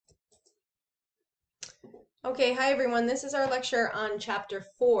Okay, hi everyone. This is our lecture on chapter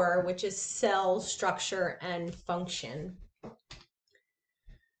 4, which is cell structure and function.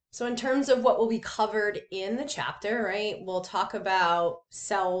 So in terms of what will be covered in the chapter, right, we'll talk about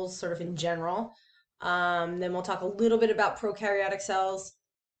cells sort of in general. Then we'll talk a little bit about prokaryotic cells,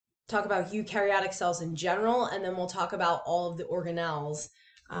 talk about eukaryotic cells in general, and then we'll talk about all of the organelles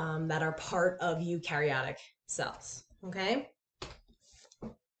that are part of eukaryotic cells. Okay?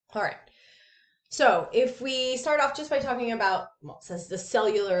 All right. So if we start off just by talking about, well, it says the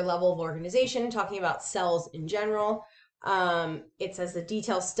cellular level of organization, talking about cells in general. It says the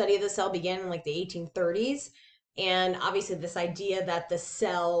detailed study of the cell began in like the 1830s. And obviously this idea that the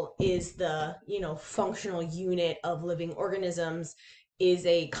cell is the, functional unit of living organisms is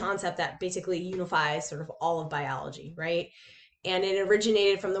a concept that basically unifies sort of all of biology, right? And it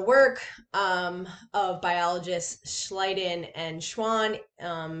originated from the work of biologists Schleiden and Schwann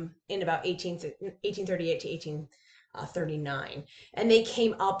in about 1838 to 1839. And they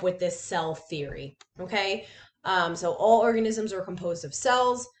came up with this cell theory, okay? So all organisms are composed of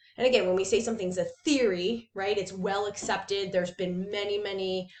cells. And again, when we say something's a theory, right, it's well accepted. There's been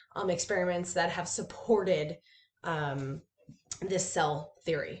many experiments that have supported this cell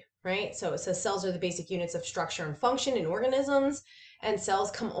theory, right? So it says cells are the basic units of structure and function in organisms, and cells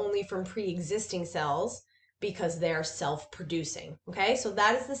come only from pre-existing cells because they are self-producing. Okay, so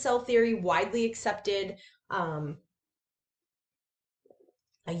that is the cell theory, widely accepted, a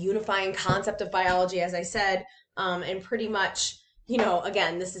unifying concept of biology, as I said, and pretty much,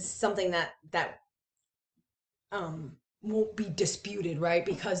 again, this is something that won't be disputed, right?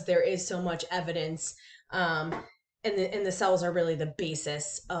 Because there is so much evidence, and the cells are really the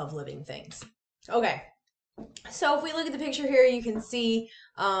basis of living things. Okay, so if we look at the picture here, you can see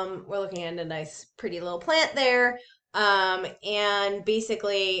we're looking at a nice, pretty little plant there. And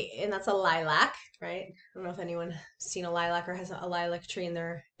basically, and that's a lilac, right? I don't know if anyone's seen a lilac or has a lilac tree in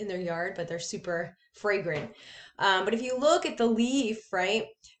their yard, but they're super fragrant. But if you look at the leaf, right,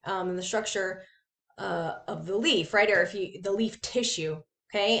 and the structure of the leaf, right, or if you the leaf tissue,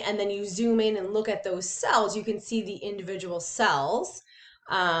 okay, and then you zoom in and look at those cells, you can see the individual cells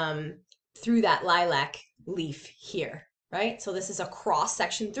through that lilac leaf here, right? So this is a cross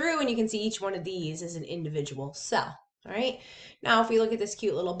section through, and you can see each one of these is an individual cell. All right. Now, if we look at this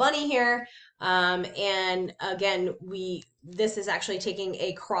cute little bunny here, and again, this is actually taking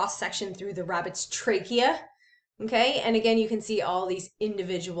a cross section through the rabbit's trachea. Okay, and again, you can see all these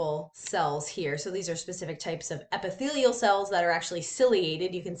individual cells here. So these are specific types of epithelial cells that are actually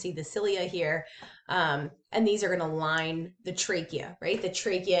ciliated. You can see the cilia here, and these are going to line the trachea, right? The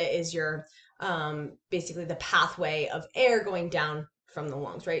trachea is your basically the pathway of air going down from the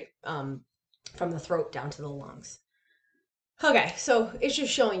lungs, right? From the throat down to the lungs. Okay, so it's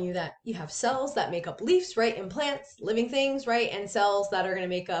just showing you that you have cells that make up leaves, right, in plants, living things, right, and cells that are going to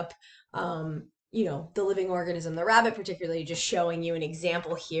make up, the living organism, the rabbit, particularly, just showing you an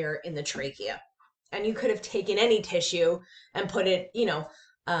example here in the trachea. And you could have taken any tissue and put it,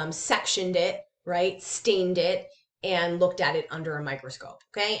 sectioned it, right, stained it, and looked at it under a microscope.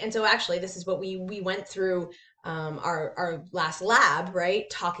 Okay, and so actually, this is what we went through our last lab, right,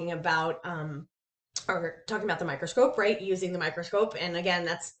 talking about the microscope, right? Using the microscope. And again,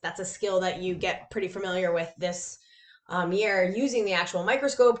 that's a skill that you get pretty familiar with this year using the actual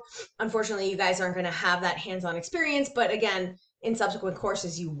microscope. Unfortunately, you guys aren't going to have that hands-on experience, but again, in subsequent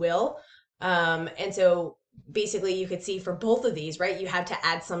courses, you will. And so basically you could see for both of these, right, you had to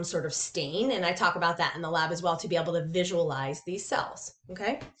add some sort of stain. And I talk about that in the lab as well to be able to visualize these cells.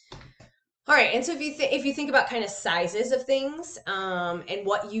 Okay. All right, and so if you think about kind of sizes of things and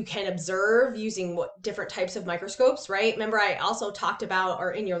what you can observe using what different types of microscopes, right? Remember, I also talked about,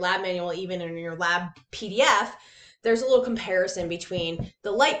 or in your lab manual, even in your lab PDF, there's a little comparison between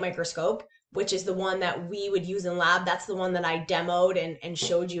the light microscope, which is the one that we would use in lab. That's the one that I demoed and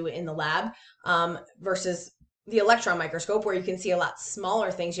showed you in the lab, versus the electron microscope, where you can see a lot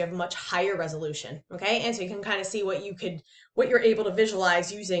smaller things. You have much higher resolution, okay? And so you can kind of see what you're able to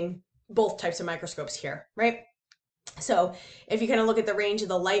visualize using both types of microscopes here, right? So if you kind of look at the range of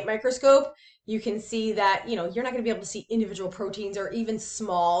the light microscope, you can see that, you're not going to be able to see individual proteins or even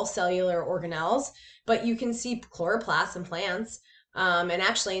small cellular organelles, but you can see chloroplasts in plants. And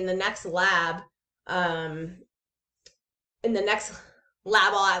actually in the next lab, I'll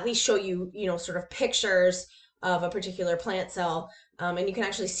at least show you, sort of pictures of a particular plant cell, and you can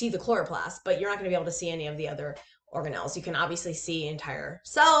actually see the chloroplast, but you're not going to be able to see any of the other organelles. You can obviously see entire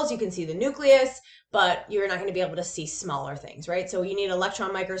cells, you can see the nucleus, but you're not going to be able to see smaller things, right? So you need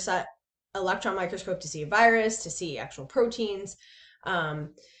electron microscope to see a virus, to see actual proteins.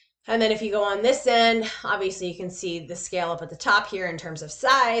 And then if you go on this end, obviously you can see the scale up at the top here in terms of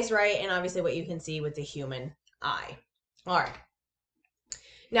size, right? And obviously what you can see with the human eye. All right.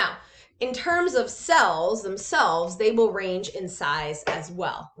 Now, in terms of cells themselves, they will range in size as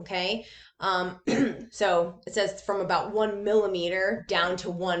well, okay? So it says from about 1 millimeter down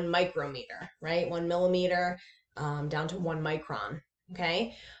to 1 micrometer, right? 1 millimeter down to 1 micron,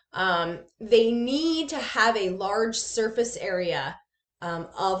 okay? They need to have a large surface area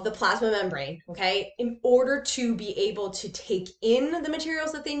of the plasma membrane, okay, in order to be able to take in the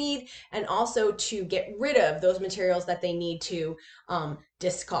materials that they need and also to get rid of those materials that they need to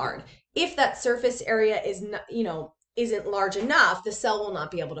discard. If that surface area is not, isn't large enough, the cell will not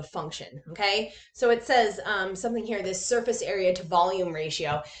be able to function, okay? So it says something here, this surface area to volume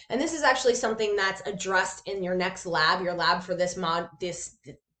ratio, and this is actually something that's addressed in your next lab, your lab for this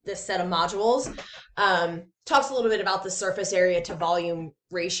this set of modules. Talks a little bit about the surface area to volume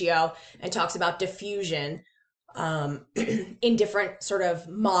ratio and talks about diffusion in different sort of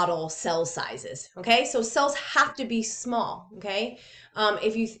model cell sizes. Okay, so cells have to be small. Okay,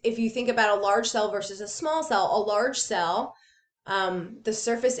 if you think about a large cell versus a small cell, a large cell, the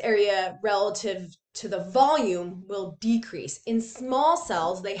surface area relative to the volume will decrease. In small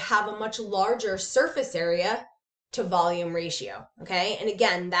cells, they have a much larger surface area to volume ratio, okay? And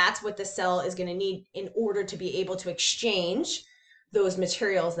again, that's what the cell is going to need in order to be able to exchange those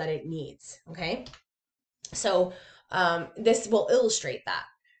materials that it needs, okay? So this will illustrate that,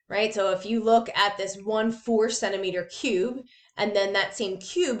 right? So if you look at this 1 4-centimeter cube, and then that same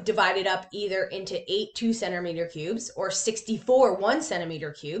cube divided up either into 8 2-centimeter cubes or 64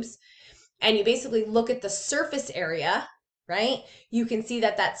 1-centimeter cubes, and you basically look at the surface area, right? You can see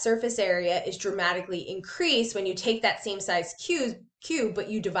that that surface area is dramatically increased when you take that same size cube, but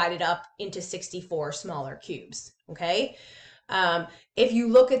you divide it up into 64 smaller cubes, okay? If you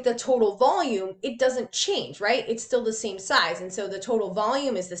look at the total volume, it doesn't change, right? It's still the same size. And so the total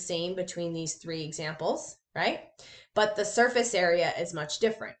volume is the same between these 3 examples, right? But the surface area is much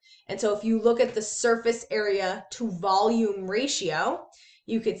different. And so if you look at the surface area to volume ratio,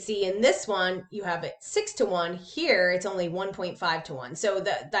 you could see in this one, you have it 6 to 1. Here, it's only 1.5 to 1. So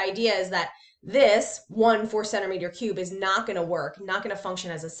the idea is that this 1 4-centimeter cube is not going to work, not going to function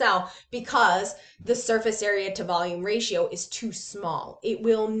as a cell because the surface area to volume ratio is too small. It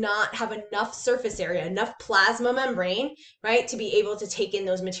will not have enough surface area, enough plasma membrane, right, to be able to take in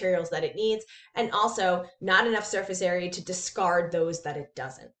those materials that it needs, and also not enough surface area to discard those that it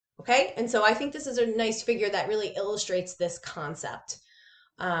doesn't. Okay, and so I think this is a nice figure that really illustrates this concept.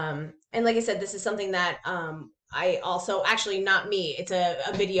 And like I said, this is something that I also, actually not me, it's a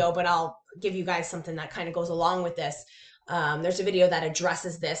video, but I'll give you guys something that kind of goes along with this. There's a video that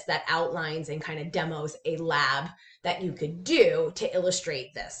addresses this, that outlines and kind of demos a lab that you could do to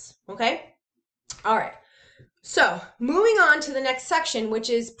illustrate this, okay? All right, so moving on to the next section, which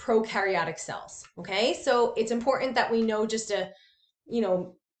is prokaryotic cells, okay? So it's important that we know just a,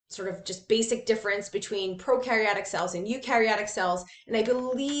 sort of just basic difference between prokaryotic cells and eukaryotic cells. And I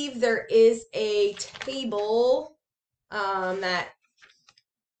believe there is a table that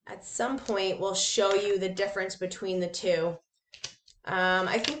at some point will show you the difference between the two.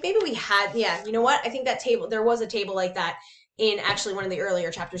 I think maybe we had, yeah, you know what? I think that table, there was a table like that in actually one of the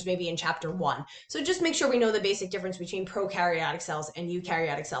earlier chapters, maybe in chapter 1. So just make sure we know the basic difference between prokaryotic cells and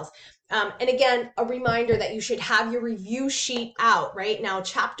eukaryotic cells. And again, a reminder that you should have your review sheet out, right? Now,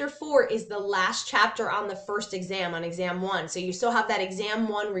 chapter 4 is the last chapter on the first exam, on exam 1. So you still have that exam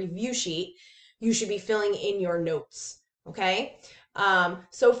 1 review sheet. You should be filling in your notes, okay?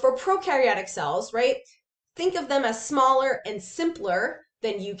 So for prokaryotic cells, right, think of them as smaller and simpler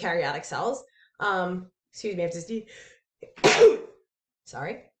than eukaryotic cells. Excuse me, I have to see.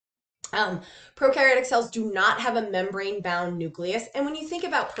 Sorry. Prokaryotic cells do not have a membrane-bound nucleus. And when you think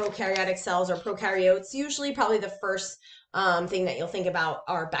about prokaryotic cells or prokaryotes, usually probably the first thing that you'll think about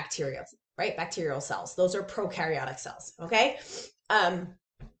are bacteria, right? Bacterial cells. Those are prokaryotic cells, okay?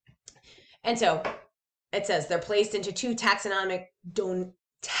 And so it says they're placed into 2 taxonomic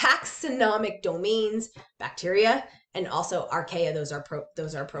domains, bacteria and also archaea. Those are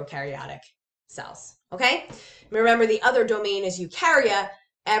prokaryotic cells, okay? Remember, the other domain is eukarya.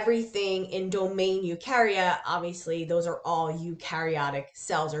 Everything in domain eukarya, obviously, those are all eukaryotic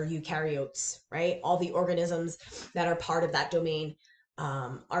cells or eukaryotes, right? All the organisms that are part of that domain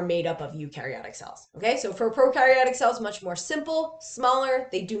are made up of eukaryotic cells, okay? So for prokaryotic cells, much more simple, smaller.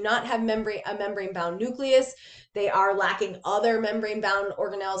 They do not have a membrane-bound nucleus. They are lacking other membrane-bound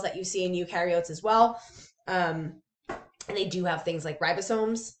organelles that you see in eukaryotes as well. And they do have things like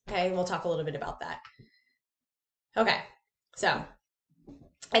ribosomes, okay? We'll talk a little bit about that. Okay, so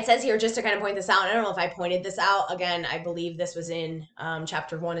it says here, just to kind of point this out, I don't know if I pointed this out. Again, I believe this was in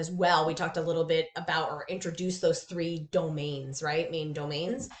chapter 1 as well. We talked a little bit about or introduced those 3 domains, right? Main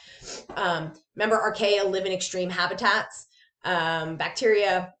domains. Remember, archaea live in extreme habitats.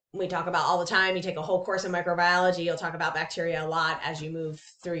 Bacteria, we talk about all the time. You take a whole course in microbiology, you'll talk about bacteria a lot as you move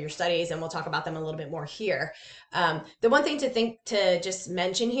through your studies, and we'll talk about them a little bit more here. The one thing to just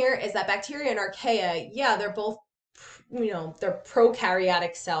mention here is that bacteria and archaea, yeah, they're both, they're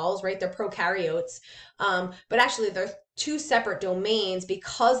prokaryotic cells, right? They're prokaryotes. But actually they're 2 separate domains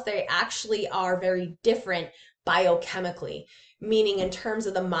because they actually are very different biochemically, meaning in terms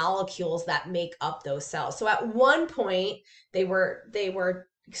of the molecules that make up those cells. So at one point they were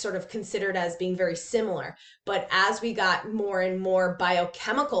sort of considered as being very similar, but as we got more and more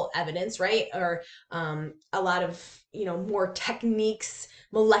biochemical evidence, right, or a lot of more techniques,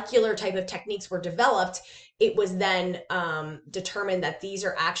 molecular type of techniques were developed, it was then determined that these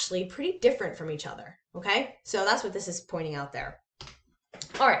are actually pretty different from each other. Okay, so that's what this is pointing out there.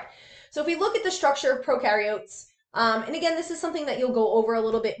 All right, so if we look at the structure of prokaryotes, and again, this is something that you'll go over a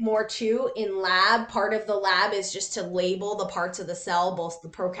little bit more too in lab. Part of the lab is just to label the parts of the cell, both the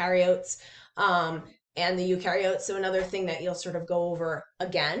prokaryotes and the eukaryotes. So another thing that you'll sort of go over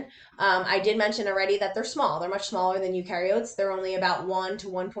again. I did mention already that they're small. They're much smaller than eukaryotes. They're only about 1 to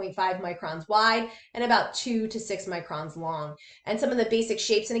 1.5 microns wide and about 2 to 6 microns long. And some of the basic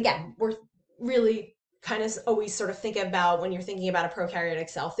shapes, and again, we're really kind of always sort of think about, when you're thinking about a prokaryotic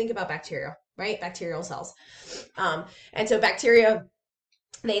cell, think about bacteria, right? Bacterial cells. And so bacteria,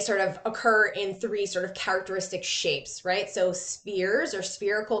 they sort of occur in 3 sort of characteristic shapes, right? So spheres or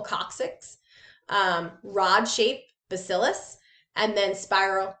spherical coccyx, rod shape bacillus, and then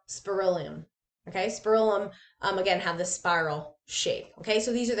spirillum. Okay, spirillum again have the spiral shape. Okay,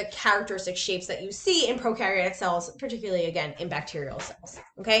 so these are the characteristic shapes that you see in prokaryotic cells, particularly again in bacterial cells.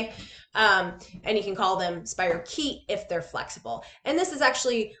 Okay, and you can call them spirochete if they're flexible. And this is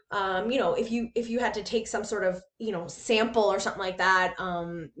actually, if you had to take some sort of sample or something like that,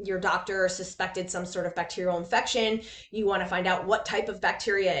 your doctor suspected some sort of bacterial infection, you want to find out what type of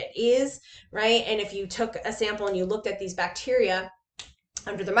bacteria it is, right? And if you took a sample and you looked at these bacteria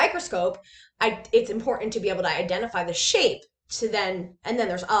under the microscope, it's important to be able to identify the shape and then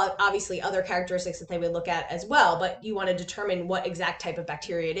there's obviously other characteristics that they would look at as well, but you want to determine what exact type of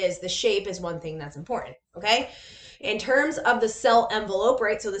bacteria it is. The shape is one thing that's important, okay? In terms of the cell envelope,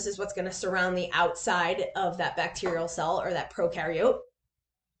 right, so this is what's going to surround the outside of that bacterial cell or that prokaryote.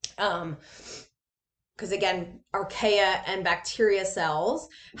 Because again, archaea and bacteria cells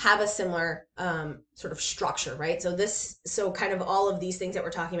have a similar sort of structure, right? So kind of all of these things that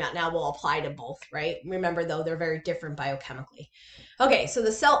we're talking about now will apply to both, right? Remember though, they're very different biochemically. Okay, so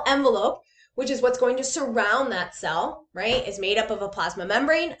the cell envelope, which is what's going to surround that cell, right, is made up of a plasma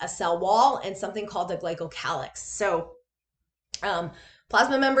membrane, a cell wall, and something called the glycocalyx. So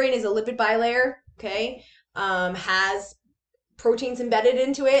plasma membrane is a lipid bilayer, okay, has proteins embedded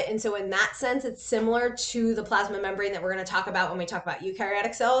into it. And so in that sense, it's similar to the plasma membrane that we're going to talk about when we talk about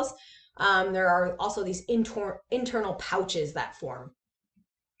eukaryotic cells. There are also these internal pouches that form.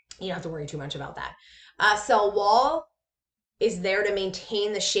 You don't have to worry too much about that. Cell wall is there to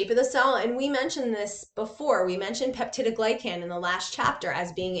maintain the shape of the cell. And we mentioned this before. We mentioned peptidoglycan in the last chapter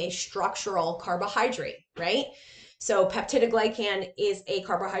as being a structural carbohydrate, right? So peptidoglycan is a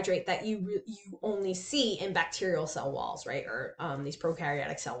carbohydrate that you only see in bacterial cell walls, right? Or these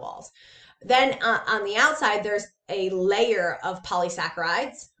prokaryotic cell walls. Then on the outside, there's a layer of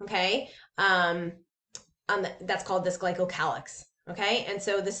polysaccharides, okay? That's called this glycocalyx, okay? And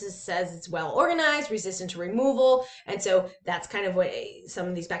so this says it's well organized, resistant to removal. And so that's kind of what some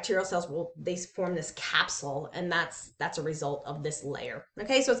of these bacterial cells they form this capsule, and that's a result of this layer,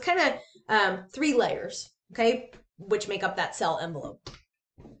 okay? So it's kind of 3 layers, okay, which make up that cell envelope.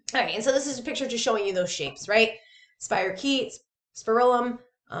 All right, and so this is a picture just showing you those shapes, right? Spirochete, spirillum,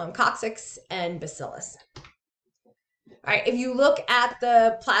 coccyx, and bacillus. All right, if you look at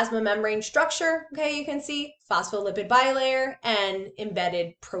the plasma membrane structure, okay, you can see phospholipid bilayer and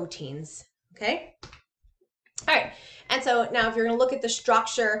embedded proteins, okay? All right, and so now if you're going to look at the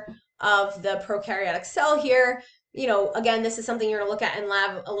structure of the prokaryotic cell here, again, this is something you're going to look at in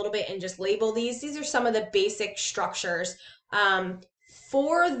lab a little bit and just label these. These are some of the basic structures.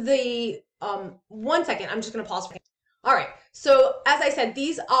 For the, 1 second, I'm just going to pause for. All right, so as I said,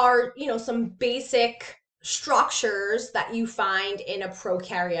 these are, some basic structures that you find in a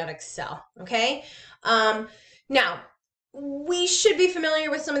prokaryotic cell, okay? Now, we should be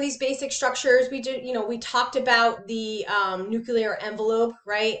familiar with some of these basic structures. We talked about the nuclear envelope,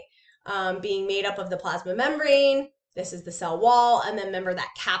 right? Being made up of the plasma membrane, This is the cell wall, and then remember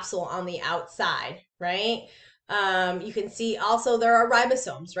that capsule on the outside, right? You can see also there are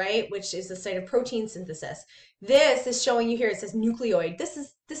ribosomes, right, which is the site of protein synthesis. This is showing you here, it says nucleoid. This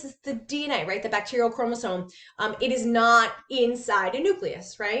is the DNA, right, the bacterial chromosome. It is not inside a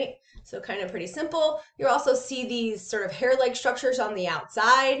nucleus, right? So kind of pretty simple. You also see these sort of hair-like structures on the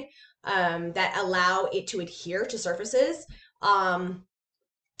outside that allow it to adhere to surfaces.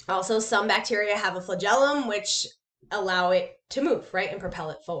 Also, some bacteria have a flagellum, which allow it to move, right, and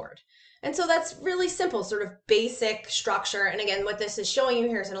propel it forward. And so that's really simple, sort of basic structure. And again, what this is showing you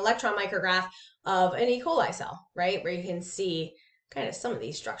here is an electron micrograph of an E. coli cell, right, where you can see kind of some of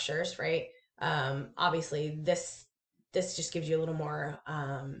these structures, right? Obviously, this just gives you a little more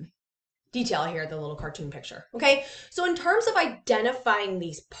detail here, the little cartoon picture. Okay, so in terms of identifying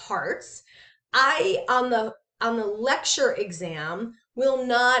these parts, I on the lecture exam will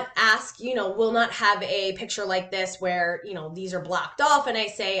not ask, will not have a picture like this where, these are blocked off and I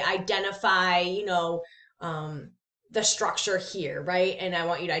say identify, the structure here, right? And I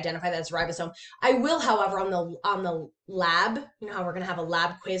want you to identify that as ribosome. I will, however, on the lab, how we're going to have a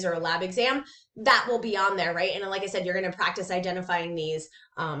lab quiz or a lab exam, that will be on there, right? And like I said, you're going to practice identifying these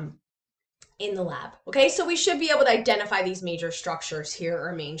in the lab. Okay, so we should be able to identify these major structures here,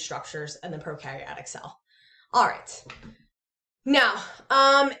 or main structures in the prokaryotic cell. All right. Now,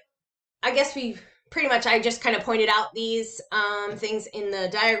 I guess I just kind of pointed out these things in the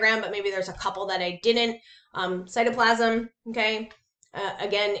diagram, but maybe there's a couple that I didn't. Cytoplasm, okay,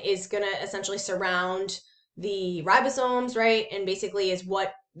 again, is going to essentially surround the ribosomes, right? And basically is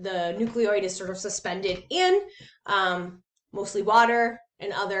what the nucleoid is sort of suspended in, mostly water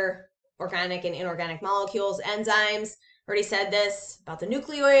and other organic and inorganic molecules, enzymes. Already said this about the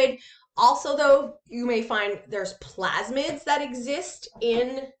nucleoid. Also, though, you may find there's plasmids that exist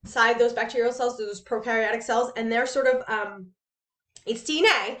inside those bacterial cells, those prokaryotic cells, and they're sort of, it's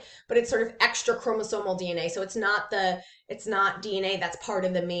DNA, but it's sort of extra chromosomal DNA. So it's not DNA that's part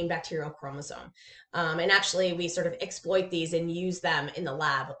of the main bacterial chromosome. And actually, we sort of exploit these and use them in the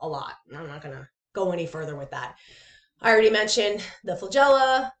lab a lot. I'm not going to go any further with that. I already mentioned the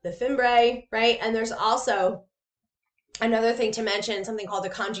flagella, the fimbriae, right? And there's also another thing to mention, something called the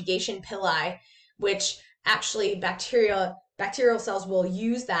conjugation pili, which actually bacterial cells will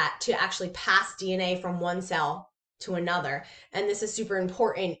use that to actually pass DNA from one cell to another. And this is super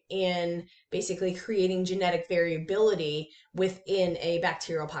important in basically creating genetic variability within a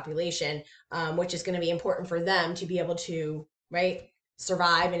bacterial population, which is going to be important for them to be able to, right,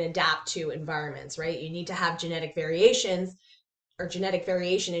 survive and adapt to environments, right? You need to have genetic variations or genetic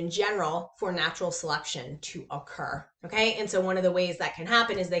variation in general for natural selection to occur, okay? And so one of the ways that can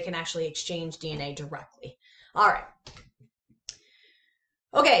happen is they can actually exchange DNA directly. All right.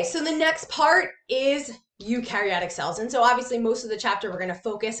 Okay, so the next part is eukaryotic cells. And so obviously most of the chapter we're going to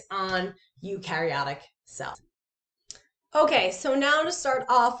focus on eukaryotic cells. Okay, so now to start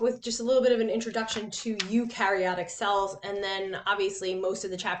off with just a little bit of an introduction to eukaryotic cells, and then obviously most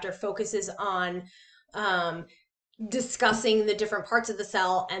of the chapter focuses on discussing the different parts of the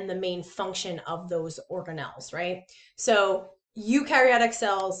cell and the main function of those organelles, right? So eukaryotic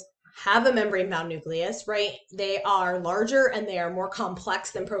cells have a membrane-bound nucleus, right? They are larger and they are more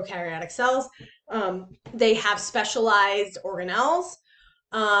complex than prokaryotic cells. They have specialized organelles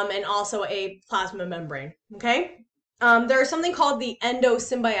and also a plasma membrane, okay? There's something called the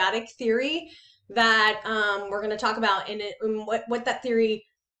endosymbiotic theory that we're going to talk about, and what that theory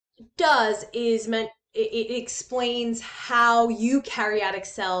does is it explains how eukaryotic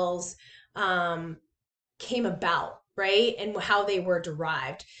cells came about, right, and how they were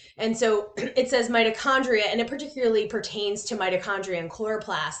derived. And so it says mitochondria, and it particularly pertains to mitochondria and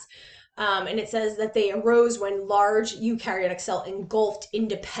chloroplasts. And it says that they arose when large eukaryotic cell engulfed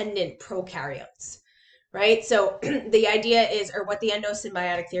independent prokaryotes, right? So the idea is, or what the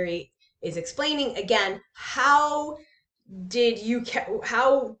endosymbiotic theory is explaining, again, how did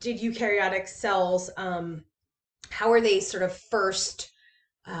eukaryotic cells, how are they sort of first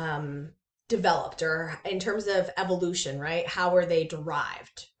developed, or in terms of evolution, right? How are they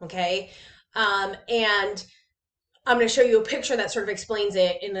derived, okay? And I'm going to show you a picture that sort of explains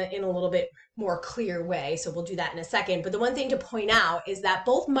it in a little bit more clear way. So we'll do that in a second. But the one thing to point out is that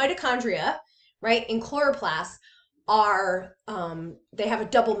both mitochondria, right, and chloroplasts are, they have a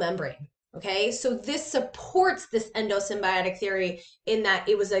double membrane. Okay, so this supports this endosymbiotic theory in that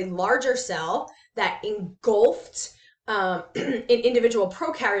it was a larger cell that engulfed an individual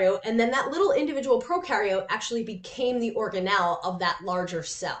prokaryote, and then that little individual prokaryote actually became the organelle of that larger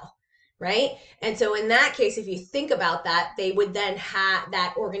cell, right? And so in that case, if you think about that, they would then have,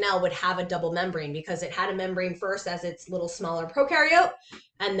 that organelle would have a double membrane because it had a membrane first as its little smaller prokaryote,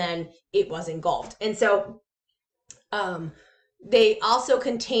 and then it was engulfed. And so they also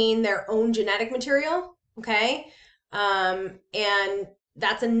contain their own genetic material, okay? And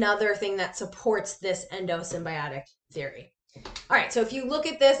that's another thing that supports this endosymbiotic theory. All right, so if you look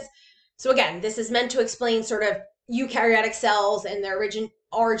at this, so again, this is meant to explain sort of eukaryotic cells and their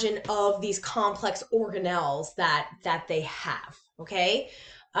origin of these complex organelles that they have, okay?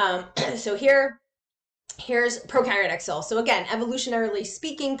 So here's prokaryotic cells. So again, evolutionarily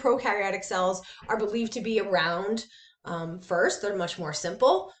speaking, prokaryotic cells are believed to be around first. They're much more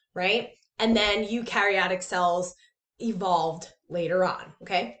simple, right? And then eukaryotic cells evolved later on,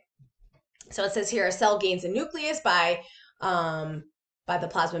 okay? So it says here, a cell gains a nucleus by the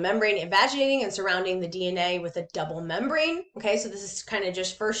plasma membrane invaginating and surrounding the DNA with a double membrane. Okay, so this is kind of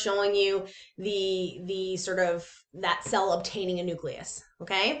just first showing you the sort of that cell obtaining a nucleus.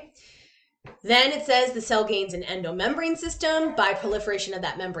 Okay, then it says the cell gains an endomembrane system by proliferation of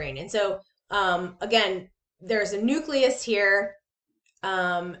that membrane. And so again, there's a nucleus here,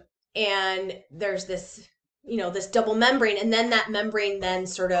 and there's this, you know, this double membrane, and then that membrane then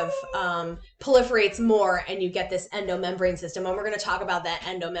sort of proliferates more, and you get this endomembrane system, and we're going to talk about that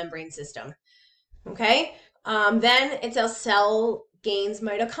endomembrane system. Okay, then it's a cell gains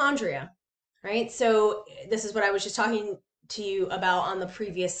mitochondria, right? So this is what I was just talking to you about on the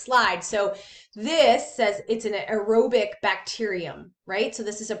previous slide. So this says it's an aerobic bacterium, right? So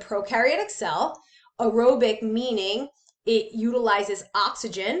this is a prokaryotic cell. Aerobic meaning it utilizes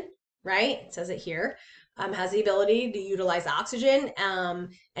oxygen, right? It says it here. Has the ability to utilize oxygen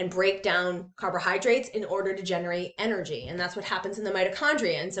and break down carbohydrates in order to generate energy. And that's what happens in the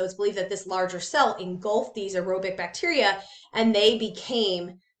mitochondria. And so it's believed that this larger cell engulfed these aerobic bacteria and they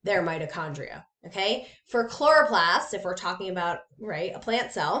became their mitochondria, okay? For chloroplasts, if we're talking about, right, a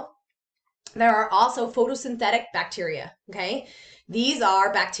plant cell, there are also photosynthetic bacteria, okay? These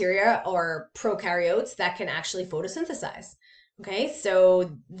are bacteria or prokaryotes that can actually photosynthesize. Okay,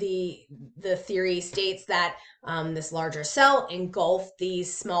 so the theory states that this larger cell engulfed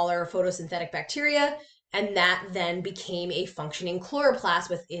these smaller photosynthetic bacteria, and that then became a functioning chloroplast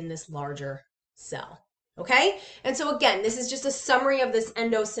within this larger cell. Okay, and so again, this is just a summary of this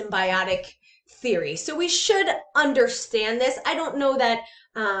endosymbiotic theory. So we should understand this. I don't know that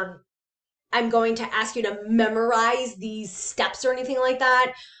I'm going to ask you to memorize these steps or anything like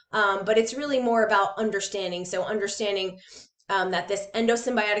that, but it's really more about understanding. So understanding that this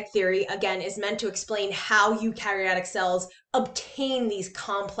endosymbiotic theory, again, is meant to explain how eukaryotic cells obtain these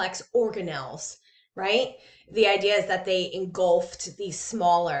complex organelles, right? The idea is that they engulfed these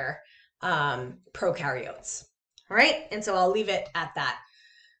smaller prokaryotes, all right? And so I'll leave it at that.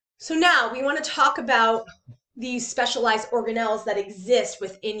 So now we want to talk about these specialized organelles that exist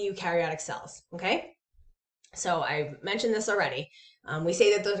within eukaryotic cells, okay? So I mentioned this already. We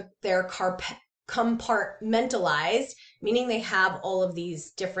say that they're compartmentalized, meaning they have all of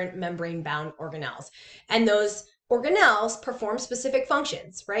these different membrane-bound organelles. And those organelles perform specific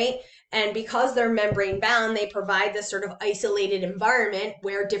functions, right? And because they're membrane-bound, they provide this sort of isolated environment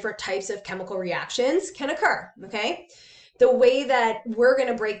where different types of chemical reactions can occur, okay? The way that we're going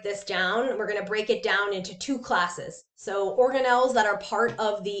to break this down, we're going to break it down into two classes. So organelles that are part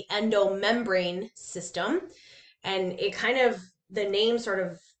of the endomembrane system, and it kind of, the name sort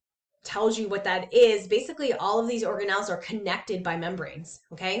of tells you what that is. Basically, all of these organelles are connected by membranes,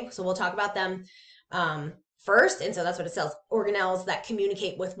 okay? So we'll talk about them first, and so that's what it says, organelles that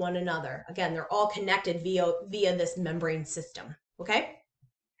communicate with one another. Again, they're all connected via this membrane system, okay?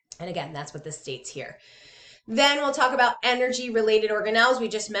 And again, that's what this states here. Then we'll talk about energy-related organelles. We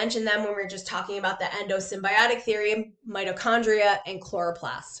just mentioned them when we were just talking about the endosymbiotic theory, mitochondria and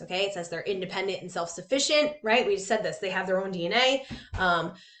chloroplasts, okay? It says they're independent and self-sufficient, right? We just said this, they have their own DNA.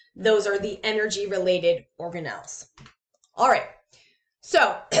 Those are the energy-related organelles. All right,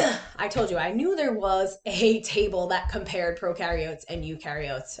 so I told you, I knew there was a table that compared prokaryotes and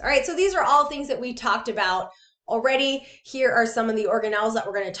eukaryotes. All right, so these are all things that we talked about already. Here are some of the organelles that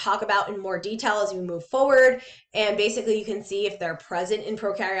we're going to talk about in more detail as we move forward. And basically you can see if they're present in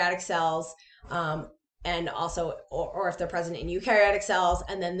prokaryotic cells, and also, or if they're present in eukaryotic cells,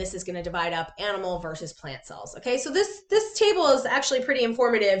 and then this is going to divide up animal versus plant cells. Okay, so this table is actually pretty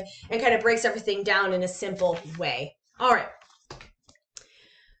informative and kind of breaks everything down in a simple way. All right,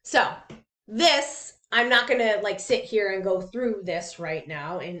 so this I'm not going to like sit here and go through this right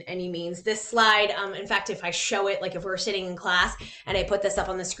now in any means. This slide, in fact, if I show it, like if we're sitting in class and I put this up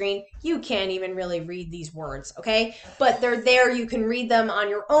on the screen, you can't even really read these words, okay? But they're there. You can read them on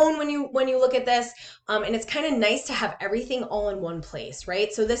your own when you look at this. And it's kind of nice to have everything all in one place,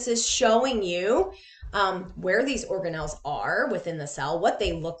 right? So this is showing you where these organelles are within the cell, what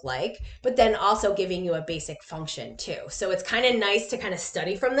they look like, but then also giving you a basic function too. So it's kind of nice to kind of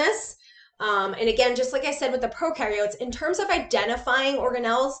study from this. And again, just like I said with the prokaryotes, in terms of identifying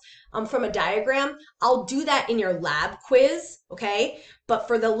organelles from a diagram, I'll do that in your lab quiz, okay? But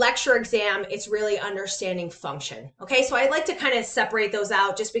for the lecture exam, it's really understanding function, okay? So I'd like to kind of separate those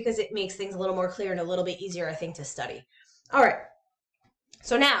out just because it makes things a little more clear and a little bit easier, I think, to study. All right,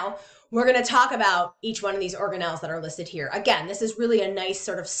 so now we're going to talk about each one of these organelles that are listed here. Again, this is really a nice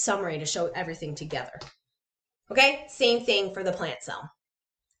sort of summary to show everything together, okay? Same thing for the plant cell.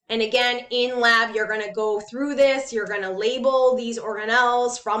 And again, in lab, you're going to go through this. You're going to label these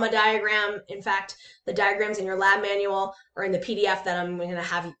organelles from a diagram. In fact, the diagrams in your lab manual or in the PDF that I'm going to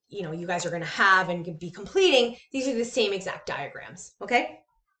have, you guys are going to have and be completing, these are the same exact diagrams, okay?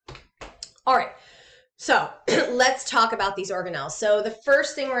 All right, so let's talk about these organelles. So the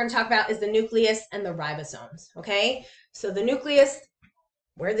first thing we're going to talk about is the nucleus and the ribosomes, okay? So the nucleus,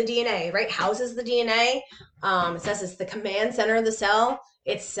 where the DNA, right, houses the DNA. It says it's the command center of the cell.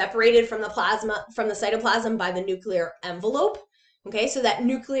 It's separated from the plasma, from the cytoplasm by the nuclear envelope. Okay, so that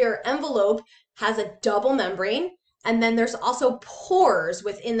nuclear envelope has a double membrane, and then there's also pores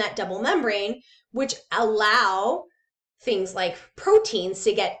within that double membrane, which allow things like proteins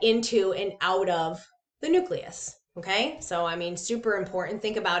to get into and out of the nucleus. Okay, so I mean, super important.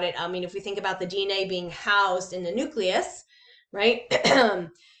 Think about it. I mean, if we think about the DNA being housed in the nucleus, right?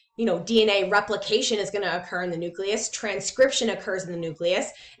 DNA replication is going to occur in the nucleus. Transcription occurs in the nucleus.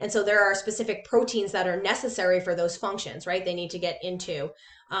 And so there are specific proteins that are necessary for those functions, right? They need to get into,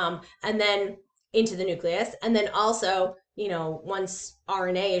 and then into the nucleus. And then also, once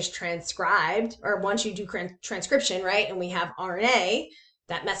RNA is transcribed, or once you do transcription, right? And we have RNA,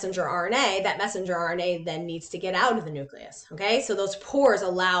 that messenger RNA then needs to get out of the nucleus. Okay. So those pores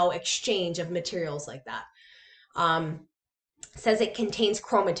allow exchange of materials like that. Says it contains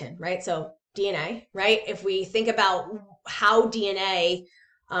chromatin, right? So DNA, right? If we think about how DNA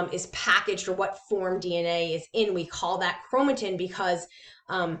is packaged or what form DNA is in, we call that chromatin because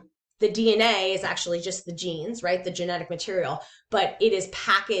the DNA is actually just the genes, right? The genetic material, but it is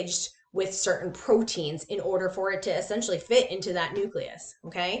packaged with certain proteins in order for it to essentially fit into that nucleus,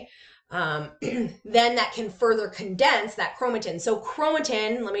 okay? Then that can further condense that chromatin. So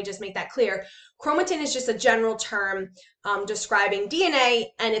chromatin, let me just make that clear. Chromatin is just a general term describing DNA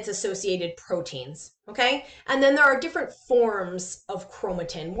and its associated proteins, okay? And then there are different forms of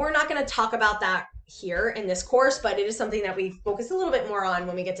chromatin. We're not going to talk about that here in this course, but it is something that we focus a little bit more on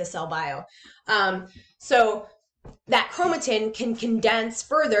when we get to cell bio. So that chromatin can condense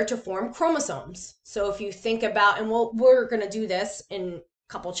further to form chromosomes. So if you think about, and we're going to do this in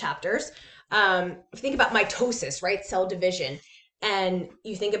couple chapters. If you think about mitosis, right, cell division, and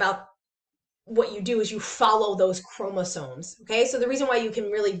you think about what you do is you follow those chromosomes, okay? So the reason why you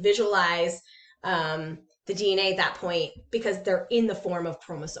can really visualize the DNA at that point, because they're in the form of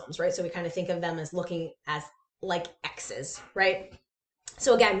chromosomes, right? So we kind of think of them as looking as like X's, right?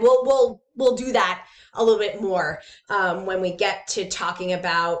 So again, we'll do that a little bit more when we get to talking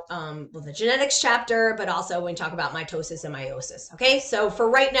about the genetics chapter, but also when we talk about mitosis and meiosis. Okay, so for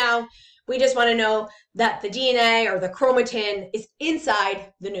right now, we just want to know that the DNA or the chromatin is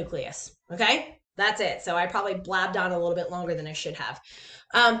inside the nucleus. Okay, that's it. So I probably blabbed on a little bit longer than I should have.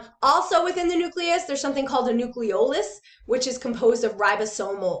 Also within the nucleus, there's something called a nucleolus, which is composed of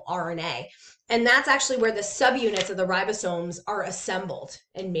ribosomal RNA. And that's actually where the subunits of the ribosomes are assembled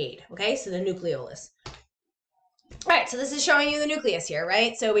and made, okay? So the nucleolus. All right, so this is showing you the nucleus here,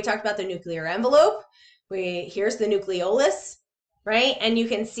 right? So we talked about the nuclear envelope. Here's the nucleolus, right? And you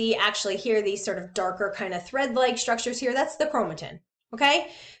can see actually here these sort of darker kind of thread-like structures here. That's the chromatin,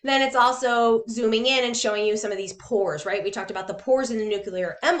 okay? Then it's also zooming in and showing you some of these pores, right? We talked about the pores in the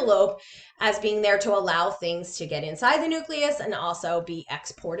nuclear envelope as being there to allow things to get inside the nucleus and also be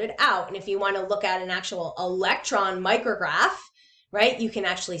exported out. And if you want to look at an actual electron micrograph, right, you can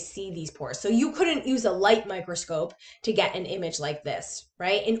actually see these pores. So you couldn't use a light microscope to get an image like this,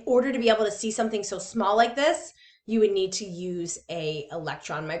 right? In order to be able to see something so small like this, you would need to use an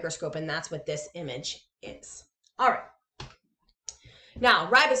electron microscope, and that's what this image is. All right. Now,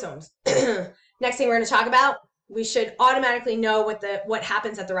 ribosomes. Next thing we're going to talk about, we should automatically know what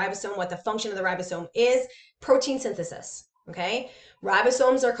happens at the ribosome, what the function of the ribosome is. Protein synthesis. Okay,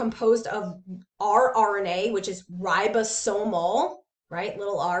 ribosomes are composed of rRNA, which is ribosomal, right?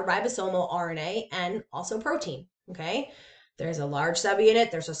 Little r, ribosomal RNA, and also protein. Okay, there's a large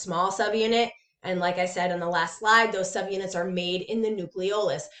subunit, there's a small subunit, and like I said on the last slide, those subunits are made in the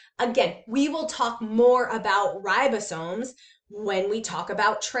nucleolus. Again, we will talk more about ribosomes when we talk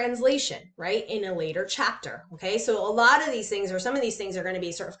about translation, right, in a later chapter. Okay, so a lot of these things, or some of these things, are going to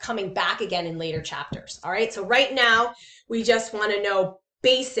be sort of coming back again in later chapters. All right, so right now we just want to know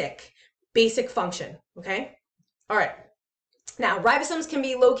basic function. Okay, all right. Now, ribosomes can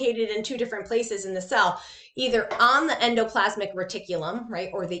be located in two different places in the cell, either on the endoplasmic reticulum, right,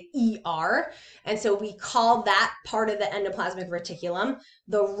 or the ER. And so we call that part of the endoplasmic reticulum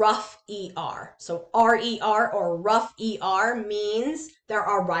the rough ER. So RER, or rough ER, means there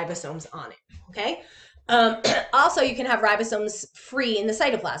are ribosomes on it, okay? Also, you can have ribosomes free in the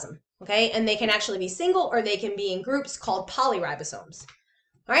cytoplasm, okay? And they can actually be single, or they can be in groups called polyribosomes.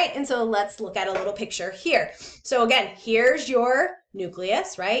 All right, and so let's look at a little picture here. So again, here's your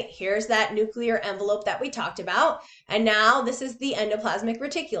nucleus, right? Here's that nuclear envelope that we talked about. And now this is the endoplasmic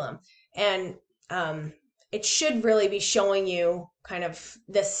reticulum. And it should really be showing you kind of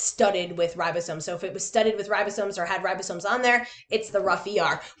this studded with ribosomes. So if it was studded with ribosomes or had ribosomes on there, it's the rough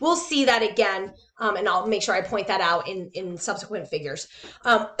ER. We'll see that again, and I'll make sure I point that out in subsequent figures.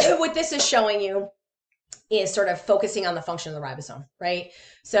 What this is showing you is sort of focusing on the function of the ribosome, right?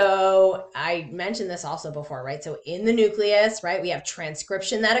 So I mentioned this also before, right? So in the nucleus, right, we have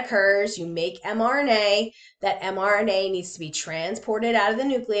transcription that occurs. You make mRNA. That mRNA needs to be transported out of the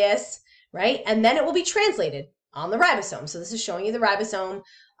nucleus, right? And then it will be translated on the ribosome. So this is showing you the ribosome.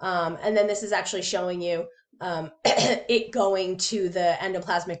 And then this is actually showing you it going to the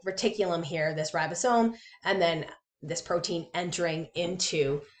endoplasmic reticulum here, this ribosome, and then this protein entering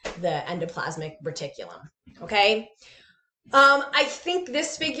into the endoplasmic reticulum. Okay. I think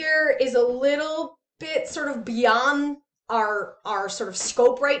this figure is a little bit sort of beyond our sort of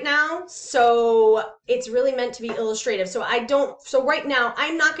scope right now. So it's really meant to be illustrative. So right now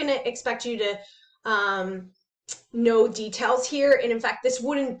I'm not going to expect you to know details here. And in fact, this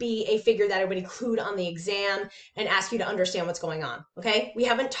wouldn't be a figure that I would include on the exam and ask you to understand what's going on. Okay. We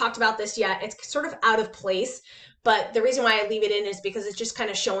haven't talked about this yet. It's sort of out of place. But the reason why I leave it in is because it's just kind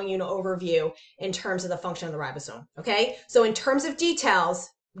of showing you an overview in terms of the function of the ribosome, okay? So in terms of details,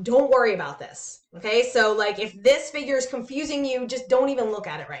 don't worry about this, okay? So like if this figure is confusing you, just don't even look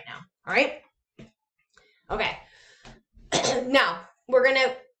at it right now, all right? Okay, now we're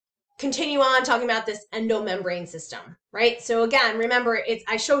gonna continue on talking about this endomembrane system, right? So again, remember,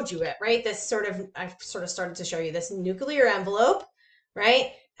 I showed you it, right? I sort of started to show you this nuclear envelope,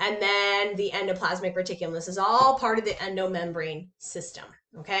 right? And then the endoplasmic reticulum. This is all part of the endomembrane system,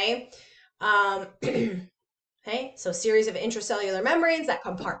 okay? Okay, so series of intracellular membranes that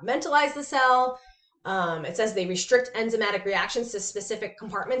compartmentalize the cell. It says they restrict enzymatic reactions to specific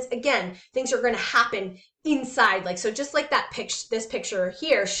compartments. Again, things are going to happen inside, like, so just like that this picture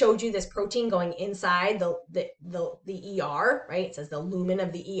here showed you this protein going inside the ER, right? It says the lumen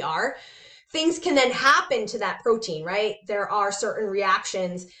of the ER. Things can then happen to that protein, right? There are certain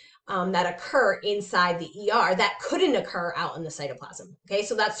reactions that occur inside the ER that couldn't occur out in the cytoplasm. Okay,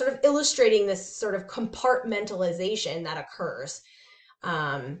 so that's sort of illustrating this sort of compartmentalization that occurs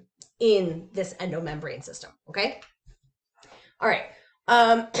in this endomembrane system. Okay, all right.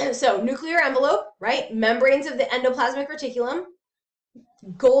 So nuclear envelope, right? Membranes of the endoplasmic reticulum.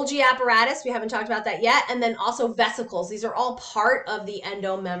 Golgi apparatus, we haven't talked about that yet, and then also vesicles. These are all part of the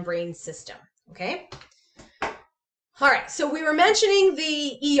endomembrane system, okay? All right, so we were mentioning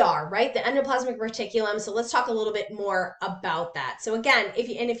the ER, right? The endoplasmic reticulum. So let's talk a little bit more about that. So again,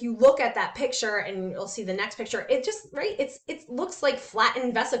 if you look at that picture, and you'll see the next picture, it just, right, it looks like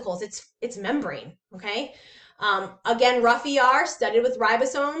flattened vesicles. It's membrane, okay? Again, rough ER, studded with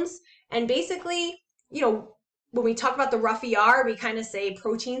ribosomes, and basically, you know, when we talk about the rough ER, we kind of say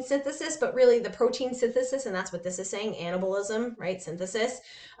protein synthesis, but really the protein synthesis, and that's what this is saying, anabolism, right, synthesis.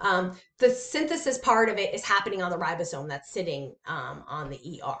 The synthesis part of it is happening on the ribosome that's sitting on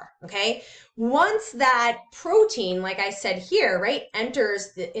the ER, okay? Once that protein, like I said here, right,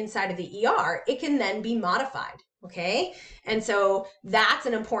 enters the inside of the ER, it can then be modified, okay? And so that's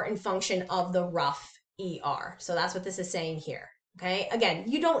an important function of the rough ER. So that's what this is saying here, okay? Again,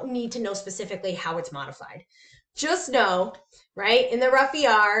 you don't need to know specifically how it's modified. Just know, right, in the rough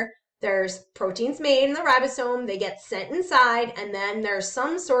ER, there's proteins made in the ribosome, they get sent inside, and then there's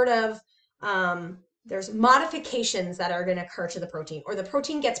some sort of, there's modifications that are going to occur to the protein, or the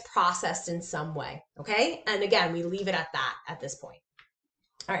protein gets processed in some way, okay? And again, we leave it at that at this point.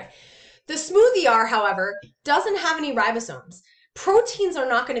 All right. The smooth ER, however, doesn't have any ribosomes. Proteins are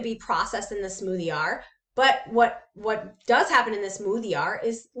not going to be processed in the smooth ER, but what does happen in the smooth ER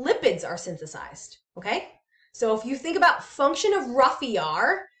is lipids are synthesized, okay? So if you think about function of rough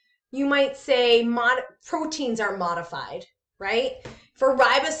ER, you might say proteins are modified, right? For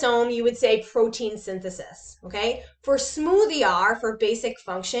ribosome, you would say protein synthesis, okay? For smooth ER, for basic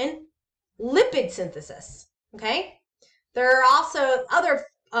function, lipid synthesis, okay? There are also other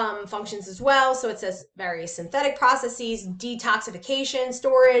functions as well. So it says various synthetic processes, detoxification,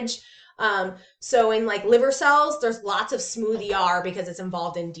 storage. So in like liver cells, there's lots of smooth ER because it's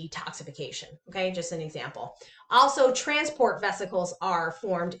involved in detoxification. Okay, just an example. Also, transport vesicles are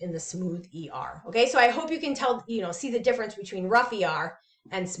formed in the smooth ER. Okay, so I hope you can tell, see the difference between rough ER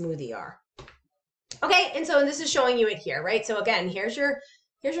and smooth ER. Okay, and so this is showing you it here, right? So again, here's your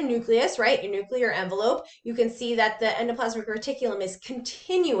nucleus, right? Your nuclear envelope. You can see that the endoplasmic reticulum is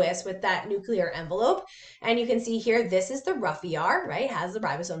continuous with that nuclear envelope. And you can see here, this is the rough ER, right? Has the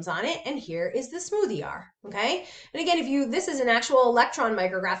ribosomes on it. And here is the smooth ER, okay? And again, this is an actual electron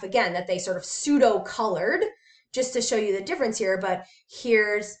micrograph, again, that they sort of pseudo-colored just to show you the difference here. But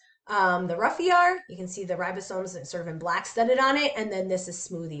here's the rough ER. You can see the ribosomes sort of in black studded on it. And then this is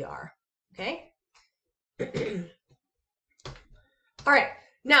smooth ER, okay? All right.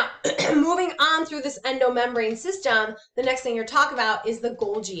 Now, moving on through this endomembrane system, the next thing you're talking about is the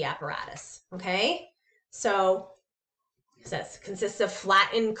Golgi apparatus, okay? So it says consists of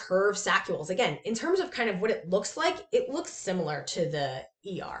flattened curved saccules. Again, in terms of kind of what it looks like, it looks similar to the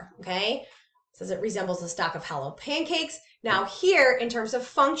ER, okay? It says it resembles a stock of hollow pancakes. Now here, in terms of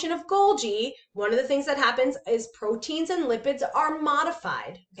function of Golgi, one of the things that happens is proteins and lipids are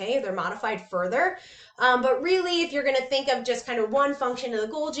modified, okay? They're modified further. But really, if you're going to think of just kind of one function of the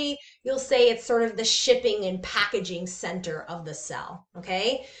Golgi, you'll say it's sort of the shipping and packaging center of the cell,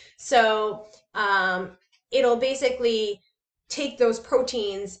 okay? So it'll basically take those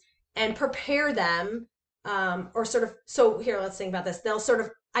proteins and prepare them, so here, let's think about this. They'll sort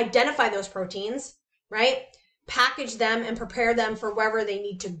of identify those proteins, right? Package them and prepare them for wherever they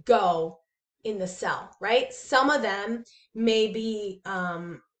need to go in the cell, right? Some of them may be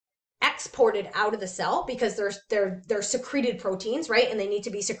exported out of the cell because they're secreted proteins, right? And they need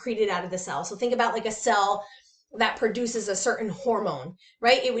to be secreted out of the cell. So think about like a cell that produces a certain hormone,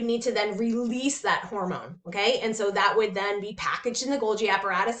 right? It would need to then release that hormone, okay? And so that would then be packaged in the Golgi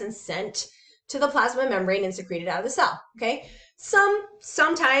apparatus and sent to the plasma membrane and secreted out of the cell, okay?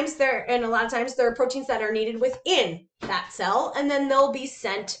 Sometimes and a lot of times there are proteins that are needed within that cell, and then they'll be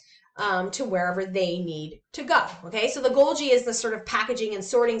sent to wherever they need to go, okay? So the Golgi is the sort of packaging and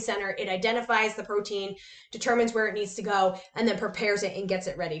sorting center. It identifies the protein, determines where it needs to go, and then prepares it and gets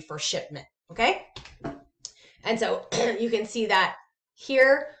it ready for shipment, okay? And so you can see that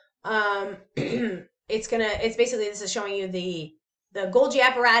here, it's basically, this is showing you the Golgi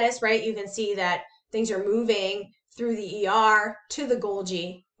apparatus, right? You can see that things are moving through the ER to the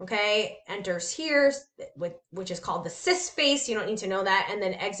Golgi, okay? Enters here, which is called the cis phase. You don't need to know that. And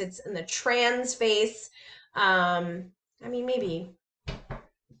then exits in the trans phase. I mean, maybe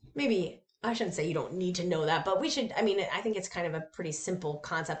I shouldn't say you don't need to know that, but I think it's kind of a pretty simple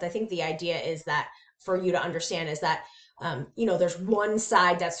concept. I think the idea is that for you to understand is that, there's one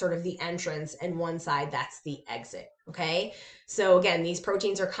side that's sort of the entrance and one side that's the exit, okay? So again, these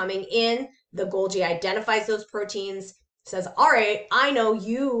proteins are coming in. The Golgi identifies those proteins, says, all right, I know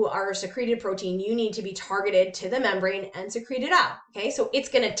you are a secreted protein. You need to be targeted to the membrane and secreted out, okay? So it's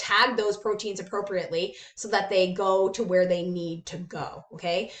going to tag those proteins appropriately so that they go to where they need to go,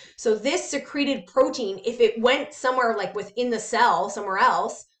 okay? So this secreted protein, if it went somewhere like within the cell, somewhere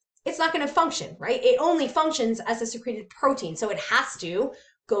else, it's not going to function, right? It only functions as a secreted protein. So it has to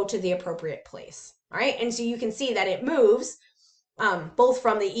go to the appropriate place, all right? And so you can see that it moves both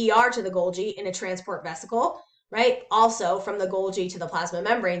from the ER to the Golgi in a transport vesicle, right? Also from the Golgi to the plasma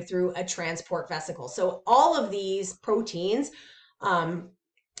membrane through a transport vesicle. So all of these proteins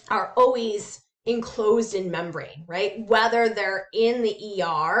are always enclosed in membrane, right? Whether they're in the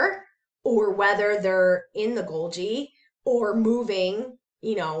ER or whether they're in the Golgi or moving,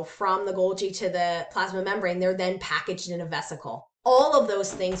 from the Golgi to the plasma membrane, they're then packaged in a vesicle. All of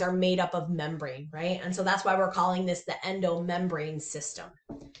those things are made up of membrane, right? And so that's why we're calling this the endomembrane system.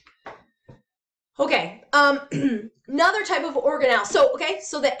 Okay, another type of organelle. So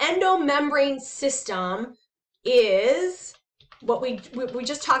the endomembrane system is what we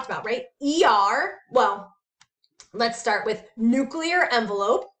just talked about, right? ER, well, let's start with nuclear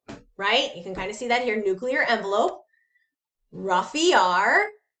envelope, right? You can kind of see that here, nuclear envelope. Rough ER,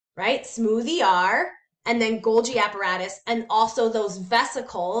 right? Smooth ER, and then Golgi apparatus, and also those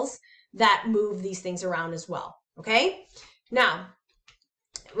vesicles that move these things around as well, okay? Now,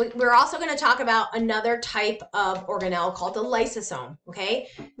 we're also going to talk about another type of organelle called the lysosome, okay?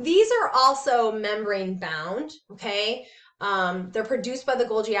 These are also membrane bound, okay? They're produced by the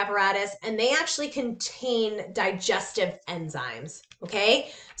Golgi apparatus, and they actually contain digestive enzymes,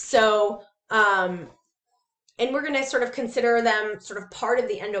 okay? So, and we're going to sort of consider them sort of part of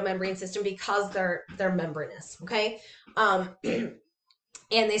the endomembrane system because they're membranous, okay?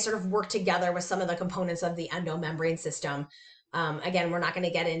 And they sort of work together with some of the components of the endomembrane system. Again, we're not going to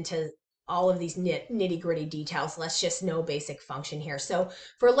get into all of these nitty-gritty details. Let's just know basic function here. So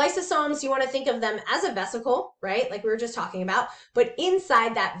for lysosomes, you want to think of them as a vesicle, right? Like we were just talking about. But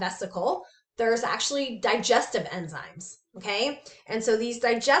inside that vesicle, there's actually digestive enzymes, okay? And so these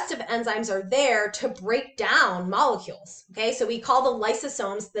digestive enzymes are there to break down molecules, okay? So we call the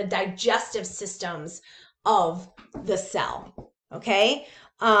lysosomes the digestive systems of the cell, okay?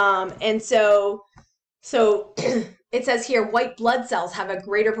 And so it says here, white blood cells have a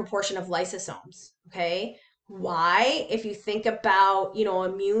greater proportion of lysosomes, okay? Why? If you think about, you know,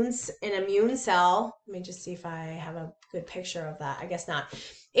 an immune cell, let me just see if I have a good picture of that. I guess not.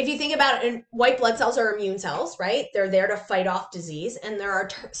 If you think about it, white blood cells are immune cells, right? They're there to fight off disease. And there are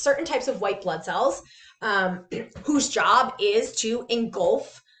certain types of white blood cells whose job is to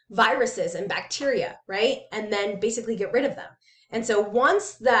engulf viruses and bacteria, right? And then basically get rid of them. And so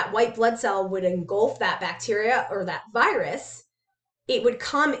once that white blood cell would engulf that bacteria or that virus, it would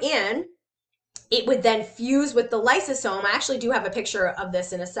come in, it would then fuse with the lysosome. I actually do have a picture of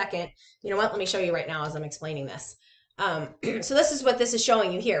this in a second. You know what? Let me show you right now as I'm explaining this. So this is what this is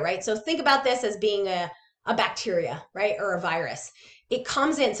showing you here, right? So think about this as being a bacteria, right? Or a virus. It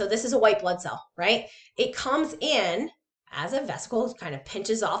comes in, so this is a white blood cell, right? It comes in as a vesicle, kind of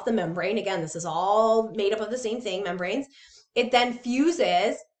pinches off the membrane. Again, this is all made up of the same thing, membranes. It then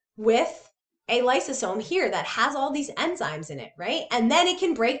fuses with a lysosome here that has all these enzymes in it, right? And then it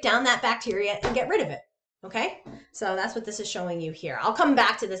can break down that bacteria and get rid of it, okay? So that's what this is showing you here. I'll come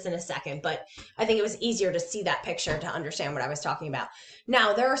back to this in a second, but I think it was easier to see that picture to understand what I was talking about.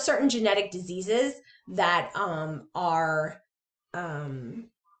 Now, there are certain genetic diseases that are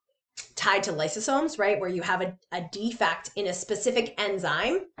tied to lysosomes, right? Where you have a defect in a specific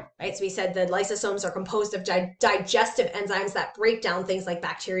enzyme, right? So we said the lysosomes are composed of digestive enzymes that break down things like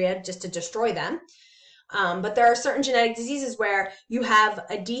bacteria just to destroy them. But there are certain genetic diseases where you have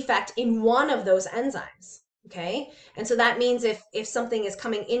a defect in one of those enzymes, okay? And so that means if something is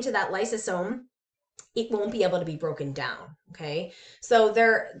coming into that lysosome, it won't be able to be broken down, okay? So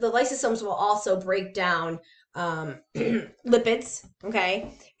the lysosomes will also break down lipids,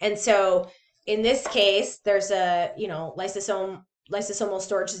 okay? And so in this case, there's a, you know, lysosomal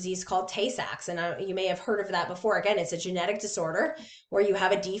storage disease called Tay-Sachs, and you may have heard of that before. Again, it's a genetic disorder where you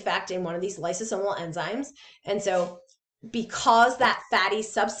have a defect in one of these lysosomal enzymes. And so because that fatty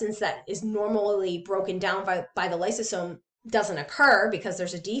substance that is normally broken down by the lysosome doesn't occur because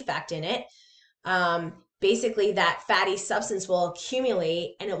there's a defect in it, basically that fatty substance will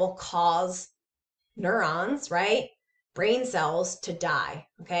accumulate and it will cause neurons, right? Brain cells to die,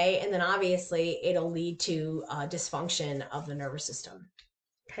 okay? And then obviously it'll lead to dysfunction of the nervous system,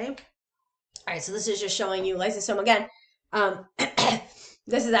 okay? All right, so this is just showing you lysosome again.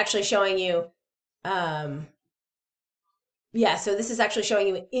 This is actually showing you, so this is actually showing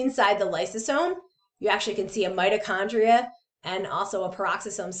you inside the lysosome, you actually can see a mitochondria and also a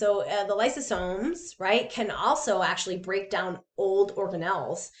peroxisome. So the lysosomes, right, can also actually break down old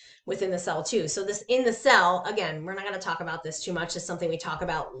organelles within the cell too. So this in the cell, again, we're not going to talk about this too much. It's something we talk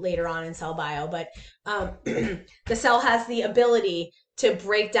about later on in cell bio, but the cell has the ability to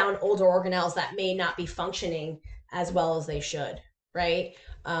break down older organelles that may not be functioning as well as they should, right?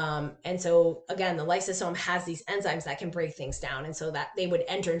 And so again, the lysosome has these enzymes that can break things down. And so that they would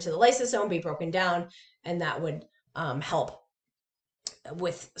enter into the lysosome, be broken down, and that would help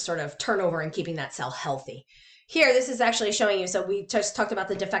with sort of turnover and keeping that cell healthy. Here, this is actually showing you, so we just talked about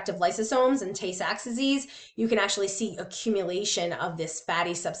the defective lysosomes and Tay-Sachs disease. You can actually see accumulation of this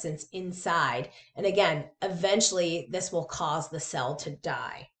fatty substance inside. And again, eventually this will cause the cell to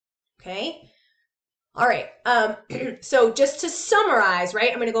die, okay? All right, so just to summarize,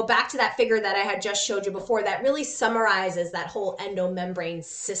 right, I'm going to go back to that figure that I had just showed you before that really summarizes that whole endomembrane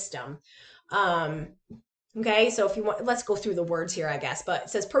system. Okay, so if you want, let's go through the words here, I guess, but it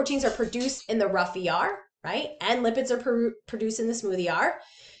says proteins are produced in the rough ER, right? And lipids are produced in the smooth ER.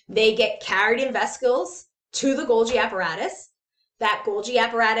 They get carried in vesicles to the Golgi apparatus. That Golgi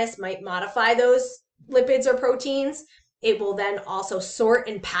apparatus might modify those lipids or proteins. It will then also sort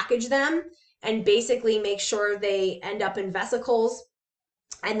and package them and basically make sure they end up in vesicles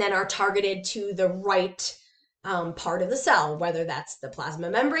and then are targeted to the right part of the cell, whether that's the plasma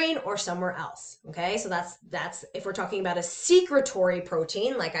membrane or somewhere else. Okay, so that's if we're talking about a secretory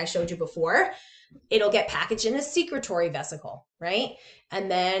protein, like I showed you before, it'll get packaged in a secretory vesicle, right? And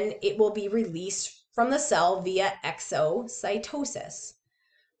then it will be released from the cell via exocytosis.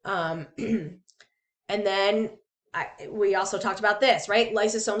 And then we also talked about this, right?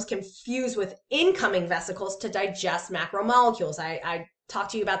 Lysosomes can fuse with incoming vesicles to digest macromolecules. I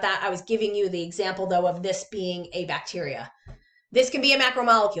talked to you about that. I was giving you the example, though, of this being a bacteria. This can be a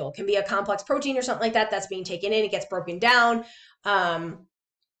macromolecule, it can be a complex protein or something like that that's being taken in. It gets broken down. And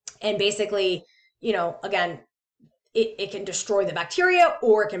basically, you know, again, it can destroy the bacteria,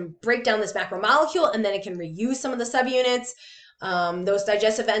 or it can break down this macromolecule, and then it can reuse some of the subunits. Those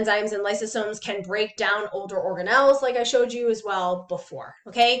digestive enzymes and lysosomes can break down older organelles, like I showed you as well before.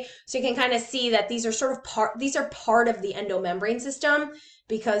 Okay, so you can kind of see that these are sort of part of the endomembrane system,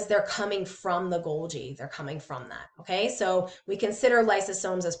 because they're coming from the Golgi. They're coming from that. Okay, so we consider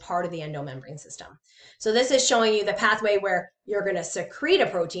lysosomes as part of the endomembrane system. So this is showing you the pathway where you're going to secrete a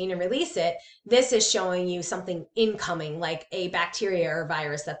protein and release it. This is showing you something incoming, like a bacteria or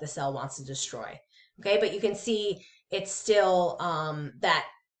virus that the cell wants to destroy. Okay, but you can see it's still that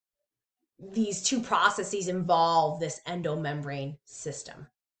these two processes involve this endomembrane system.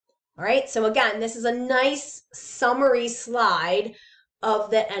 All right, so again, this is a nice summary slide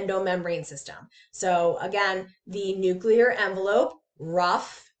of the endomembrane system. So again, the nuclear envelope,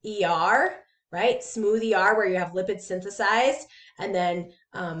 rough ER, right? Smooth ER, where you have lipids synthesized, and then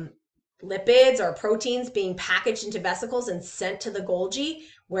lipids or proteins being packaged into vesicles and sent to the Golgi,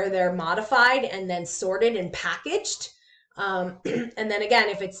 where they're modified and then sorted and packaged. And then again,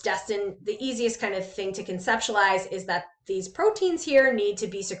 if it's destined, the easiest kind of thing to conceptualize is that these proteins here need to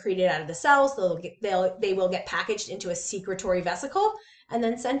be secreted out of the cells. They will get packaged into a secretory vesicle and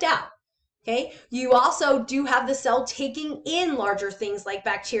then sent out. Okay, you also do have the cell taking in larger things like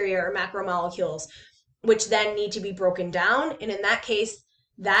bacteria or macromolecules, which then need to be broken down. And in that case,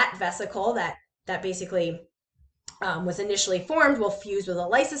 that vesicle that basically was initially formed will fuse with a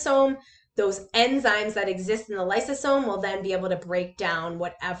lysosome. Those enzymes that exist in the lysosome will then be able to break down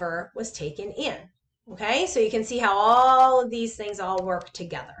whatever was taken in. Okay, so you can see how all of these things all work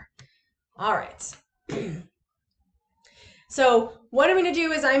together. All right. So what I'm going to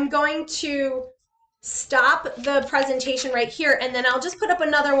do is I'm going to stop the presentation right here, and then I'll just put up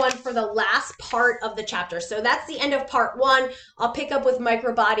another one for the last part of the chapter. So that's the end of part 1. I'll pick up with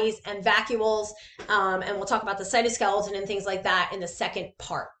microbodies and vacuoles, and we'll talk about the cytoskeleton and things like that in the second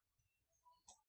part.